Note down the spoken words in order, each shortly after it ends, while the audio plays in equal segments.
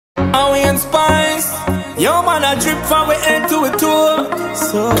and we in spice. Yo man, I drip from we end to a tour.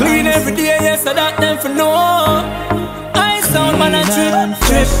 So clean every day, yes, so that them for know. I sound man, I drip,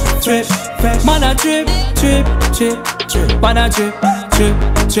 drip, drip. Man, I drip, drip, drip, drip. Man, I drip, drip,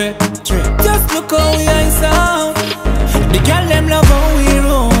 drip, drip. Just look how we ice out. The girl them love how we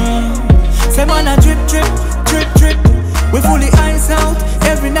roll. Say man, I drip, drip, drip, drip. We fully ice out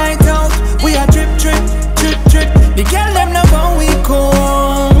every night out. We are drip, drip, drip, drip. The girl them love how we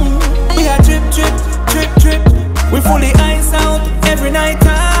come. We are drip, drip, drip, drip. We fully ice out every night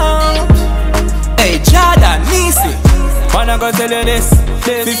out. Hey Jordan, Nisi, wanna go tell you this?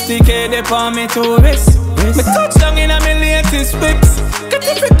 50K they on me to risk. Me touch down in a me latest whips. Get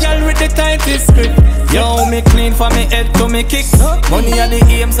every girl with the tightest grip. Yo, me clean from me head to me kicks. Money at the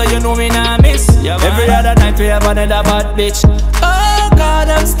aim, so you know me nah miss. Every other night we have another bad bitch. Oh God,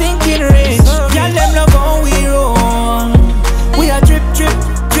 I'm stinking rich. Girl, them love how we roll. We are drip, drip,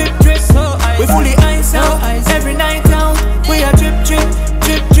 drip, drip. We fully ice out every night out. We are drip, drip,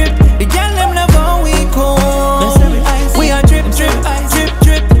 drip, drip. The girl, them love how we come. We are drip, drip, drip,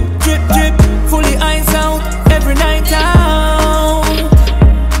 drip, drip, drip. Fully ice out every night out.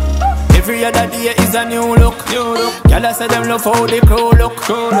 Every other day is a new look. Girl, I say them love how the crew look.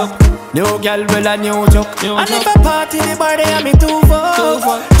 New girl with a new joke. And if I party the body and me too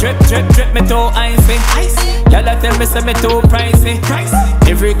full. Drip, drip, drip, me too icy. Girl, I tell me say me too pricey.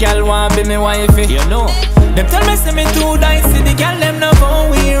 Every girl want be me wifey. You know. Them tell me say me too dicey. The girl them love how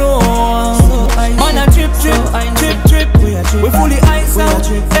we roll. Man a drip, drip, drip, drip. We fully ice out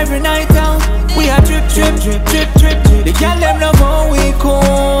every night out. We are drip, drip, drip, drip, drip. The girl them love how we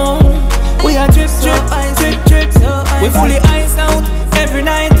come. We are drip, drip, drip, drip. We fully ice out every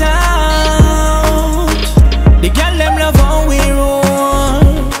night out. The girl them love how we roll.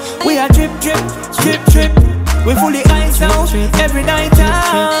 We are drip, drip, drip, drip. We fully ice out every night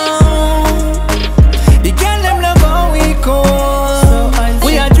out. The girl them love how we come.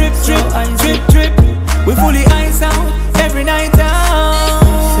 We are drip, drip, drip, drip. We fully ice out every night out.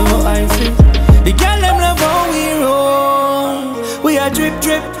 So icy. The girl them love how we roll. We are drip,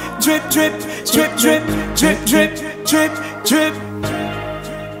 drip, drip, drip, drip, drip, drip, drip, drip, drip.